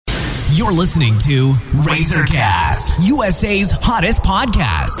You're listening to RazorCast, USA's hottest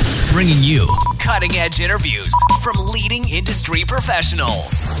podcast, bringing you cutting-edge interviews from leading industry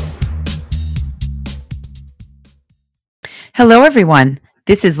professionals. Hello, everyone.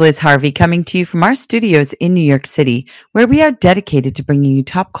 This is Liz Harvey coming to you from our studios in New York City, where we are dedicated to bringing you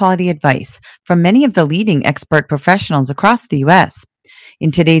top-quality advice from many of the leading expert professionals across the U.S.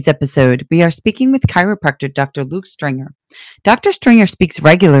 In today's episode, we are speaking with chiropractor Dr. Luke Stringer. Dr. Stringer speaks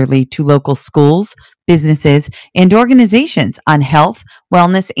regularly to local schools, businesses, and organizations on health,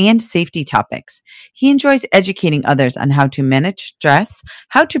 wellness, and safety topics. He enjoys educating others on how to manage stress,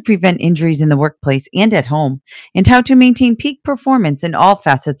 how to prevent injuries in the workplace and at home, and how to maintain peak performance in all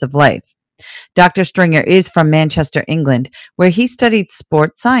facets of life. Dr. Stringer is from Manchester, England, where he studied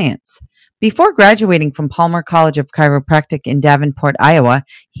sports science. Before graduating from Palmer College of Chiropractic in Davenport, Iowa,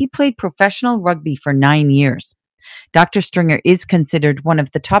 he played professional rugby for 9 years. Dr. Stringer is considered one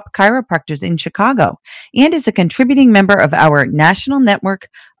of the top chiropractors in Chicago and is a contributing member of our National Network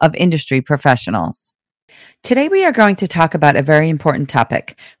of Industry Professionals. Today we are going to talk about a very important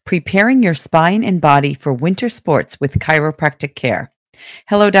topic, preparing your spine and body for winter sports with chiropractic care.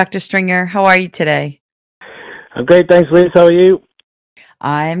 Hello, Dr. Stringer. How are you today? I'm great. Thanks, Liz. How are you?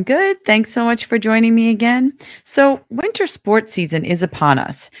 I'm good. Thanks so much for joining me again. So, winter sports season is upon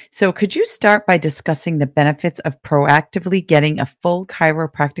us. So, could you start by discussing the benefits of proactively getting a full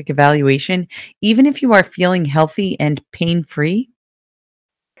chiropractic evaluation, even if you are feeling healthy and pain-free?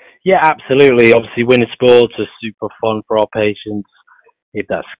 Yeah, absolutely. Obviously, winter sports are super fun for our patients. If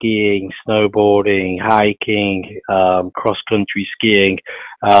that's skiing, snowboarding, hiking, cross-country skiing.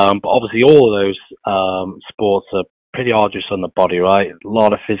 But obviously, all of those sports are pretty arduous on the body, right? A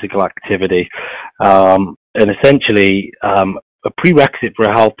lot of physical activity. And essentially, a prerequisite for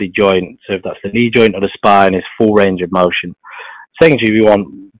a healthy joint, so if that's the knee joint or the spine, is full range of motion. Secondly, we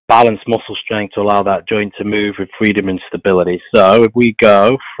want balanced muscle strength to allow that joint to move with freedom and stability. So if we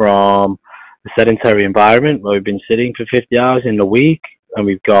go from a sedentary environment where we've been sitting for 50 hours in the week, and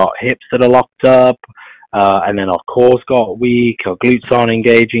we've got hips that are locked up, and then our core's got weak, our glutes aren't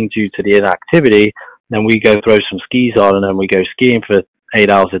engaging due to the inactivity, then we go throw some skis on and then we go skiing for 8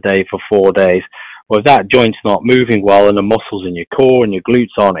 hours a day for 4 days. Well, if that joint's not moving well and the muscles in your core and your glutes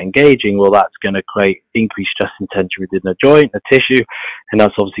aren't engaging, well, that's going to create increased stress and tension within the joint, the tissue, and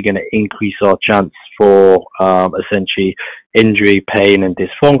that's obviously going to increase our chance for essentially injury, pain, and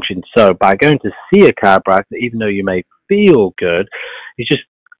dysfunction. So by going to see a chiropractor, even though you may feel good, it's just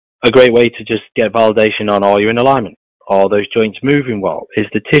a great way to just get validation on, are you in alignment? Are those joints moving well? Is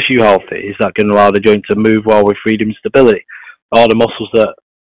the tissue healthy? Is that going to allow the joint to move well with freedom and stability? Are the muscles that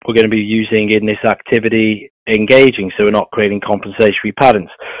we're going to be using in this activity engaging, so we're not creating compensatory patterns?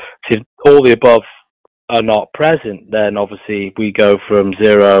 So if all the above are not present, then obviously we go from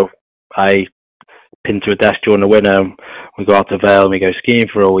zero, I pin to a desk during the winter, we go out to Vale and we go skiing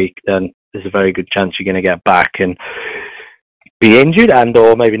for a week, then there's a very good chance you're going to get back and be injured, and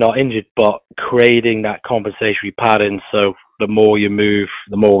or maybe not injured, but creating that compensatory pattern. So the more you move,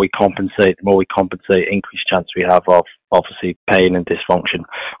 the more we compensate, increased chance we have of obviously pain and dysfunction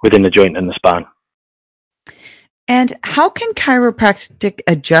within the joint and the spine. And how can chiropractic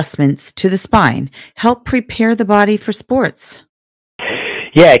adjustments to the spine help prepare the body for sports?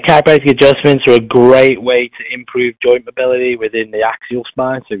 Yeah, chiropractic adjustments are a great way to improve joint mobility within the axial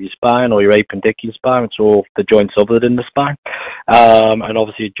spine, so your spine or your appendicular spine, which are all the joints other than the spine. And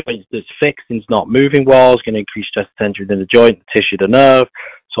obviously a joint that's fixed and is not moving well is going to increase stress tension within the joint, the tissue, the nerve.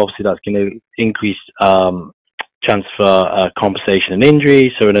 So obviously that's going to increase chance for compensation and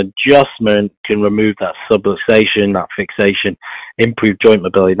injury. So an adjustment can remove that subluxation, that fixation, improve joint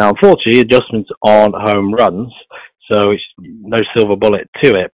mobility. Now, unfortunately, adjustments aren't home runs. So it's no silver bullet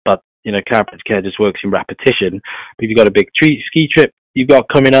to it, but chiropractic care just works in repetition. But if you've got a big ski trip you've got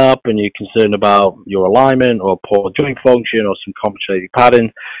coming up and you're concerned about your alignment or poor joint function or some compensatory pattern,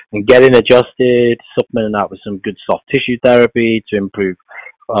 and getting adjusted, supplementing that with some good soft tissue therapy to improve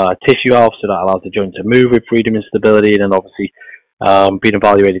tissue health, so that allows the joint to move with freedom and stability, and then obviously being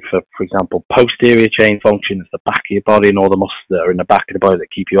evaluated for example, posterior chain function, it's the back of your body and all the muscles that are in the back of the body that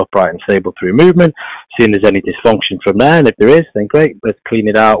keep you upright and stable through movement. Seeing if there's any dysfunction from there, and if there is, then great, let's clean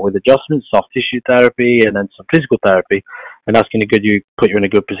it out with adjustments, soft tissue therapy, and then some physical therapy, and that's going to put you in a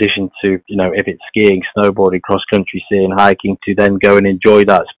good position to, if it's skiing, snowboarding, cross-country skiing, hiking, to then go and enjoy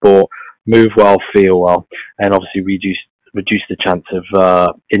that sport, move well, feel well, and obviously reduce the chance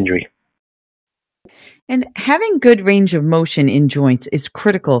of injury. And having good range of motion in joints is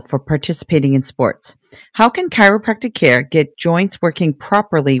critical for participating in sports. How can chiropractic care get joints working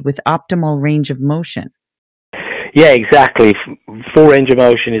properly with optimal range of motion? Yeah, exactly. Full range of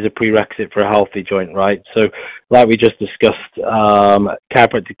motion is a prerequisite for a healthy joint, right? So, like we just discussed,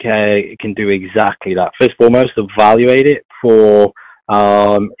 chiropractic care can do exactly that. First and foremost, evaluate it for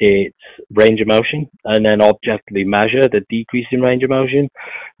its range of motion, and then objectively measure the decrease in range of motion.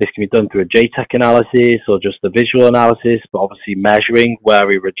 This can be done through a JTAC analysis or just a visual analysis, but obviously measuring where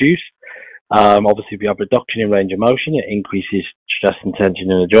we reduce. Obviously, if you have reduction in range of motion, it increases stress and tension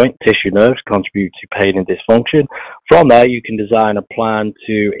in the joint. Tissue nerves contribute to pain and dysfunction. From there, you can design a plan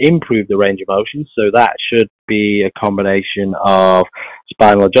to improve the range of motion. So that should be a combination of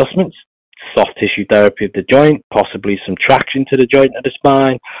spinal adjustments, soft tissue therapy of the joint, possibly some traction to the joint of the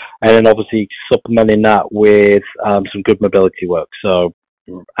spine, and then obviously supplementing that with some good mobility work. So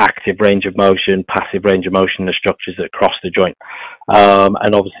active range of motion, passive range of motion, the structures that cross the joint.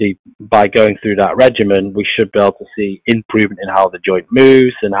 And obviously, by going through that regimen, we should be able to see improvement in how the joint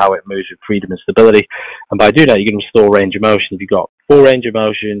moves and how it moves with freedom and stability. And by doing that, you can restore range of motion. If you've got full range of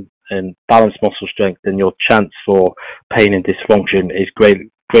motion and balanced muscle strength, then your chance for pain and dysfunction is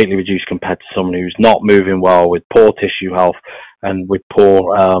greatly reduced compared to someone who's not moving well with poor tissue health and with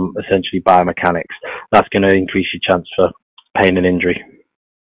poor, essentially, biomechanics. That's going to increase your chance for pain and injury.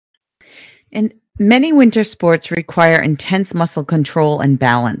 And many winter sports require intense muscle control and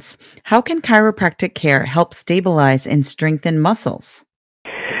balance. How can chiropractic care help stabilize and strengthen muscles?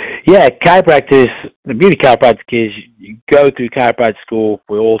 Yeah, chiropractors, the beauty of chiropractic is you go through chiropractic school,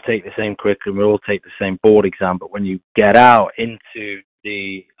 we all take the same curriculum, we all take the same board exam, but when you get out into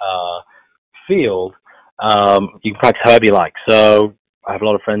the field, you can practice however you like. So I have a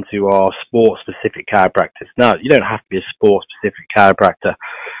lot of friends who are sport-specific chiropractors. Now, you don't have to be a sport-specific chiropractor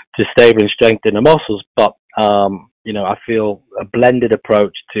to stabilize and strengthen the muscles, but I feel a blended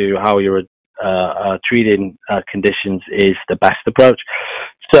approach to how you're treating conditions is the best approach.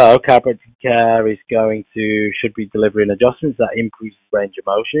 So chiropractic care should be delivering adjustments that increase range of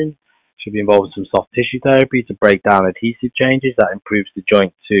motion, should be involved in some soft tissue therapy to break down adhesive changes that improves the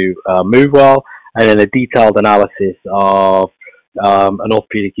joint to move well, and then a detailed analysis of an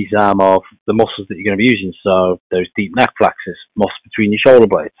orthopedic exam of the muscles that you're going to be using. So those deep neck flexors, muscles between your shoulder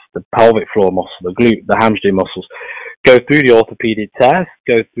blades, the pelvic floor muscle, the glute, the hamstring muscles. Go through the orthopedic test,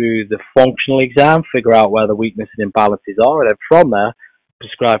 go through the functional exam, figure out where the weaknesses and imbalances are, and then from there,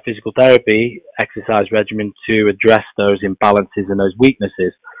 prescribe physical therapy, exercise regimen to address those imbalances and those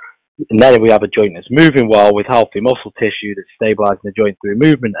weaknesses. And then we have a joint that's moving well with healthy muscle tissue that's stabilizing the joint through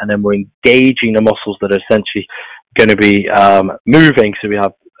movement, and then we're engaging the muscles that are essentially going to be moving, so we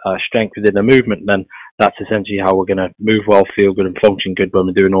have strength within the movement. Then that's essentially how we're going to move well, feel good, and function good when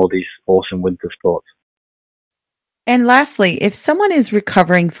we're doing all these awesome winter sports. And lastly, if someone is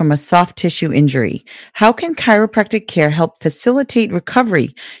recovering from a soft tissue injury, how can chiropractic care help facilitate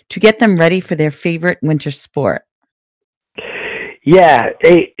recovery to get them ready for their favorite winter sport? Yeah,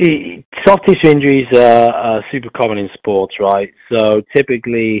 soft tissue injuries are super common in sports, right? So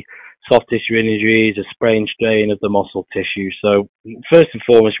typically, soft tissue injuries, a sprain, strain of the muscle tissue. So first and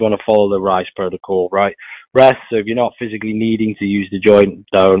foremost, you want to follow the RICE protocol, right? Rest, so if you're not physically needing to use the joint,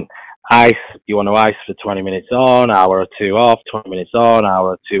 don't. Ice, you want to ice for 20 minutes on, hour or two off, 20 minutes on,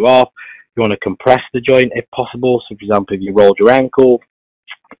 hour or two off. You want to compress the joint if possible. So for example, if you rolled your ankle,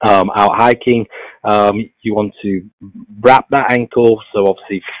 out hiking, you want to wrap that ankle, so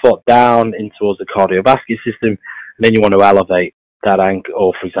obviously foot down in towards the cardiovascular system, and then you want to elevate that ankle,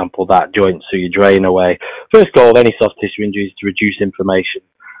 or for example that joint, so you drain away. First goal of any soft tissue injury is to reduce inflammation.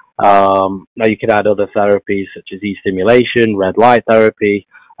 Now you can add other therapies such as e-stimulation, red light therapy.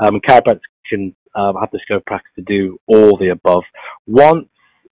 Chiropractors can have the scope practice to do all the above. Once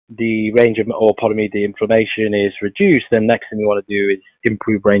the the inflammation is reduced, then next thing you want to do is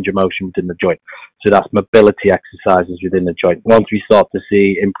improve range of motion within the joint. So that's mobility exercises within the joint. Once we start to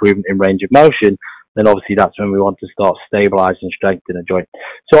see improvement in range of motion, then obviously that's when we want to start stabilizing and strengthening the joint.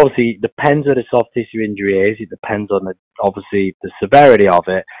 So obviously it depends what a soft tissue injury is. It depends on obviously the severity of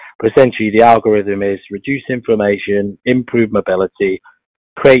it. But essentially the algorithm is reduce inflammation, improve mobility,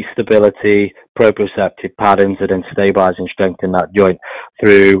 create stability, proprioceptive patterns, and then stabilize and strengthen that joint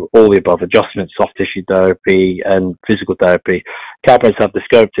through all the above adjustments, soft tissue therapy and physical therapy. Chiropractors have the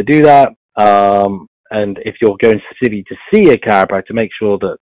scope to do that. And if you're going specifically to see a chiropractor, make sure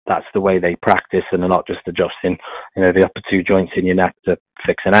that that's the way they practice and they're not just adjusting, the upper two joints in your neck to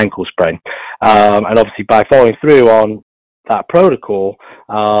fix an ankle sprain. And obviously by following through on that protocol,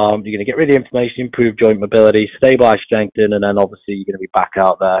 you're going to get rid of inflammation, improve joint mobility, stabilize, strengthen, and then obviously you're going to be back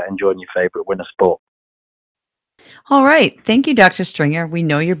out there enjoying your favorite winter sport. All right. Thank you, Dr. Stringer. We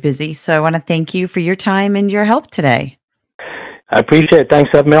know you're busy, so I want to thank you for your time and your help today. I appreciate it.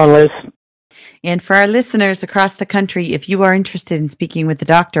 Thanks for having me on, Liz. And for our listeners across the country, if you are interested in speaking with a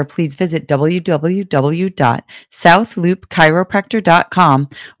doctor, please visit www.southloopchiropractor.com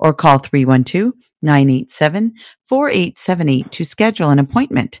or call 312-987-4878 to schedule an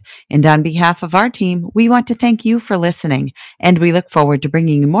appointment. And on behalf of our team, we want to thank you for listening, and we look forward to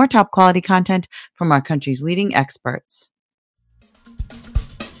bringing you more top quality content from our country's leading experts.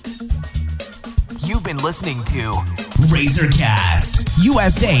 You've been listening to Razorcast,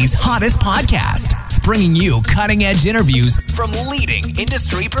 USA's hottest podcast, bringing you cutting-edge interviews from leading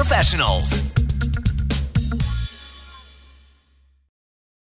industry professionals.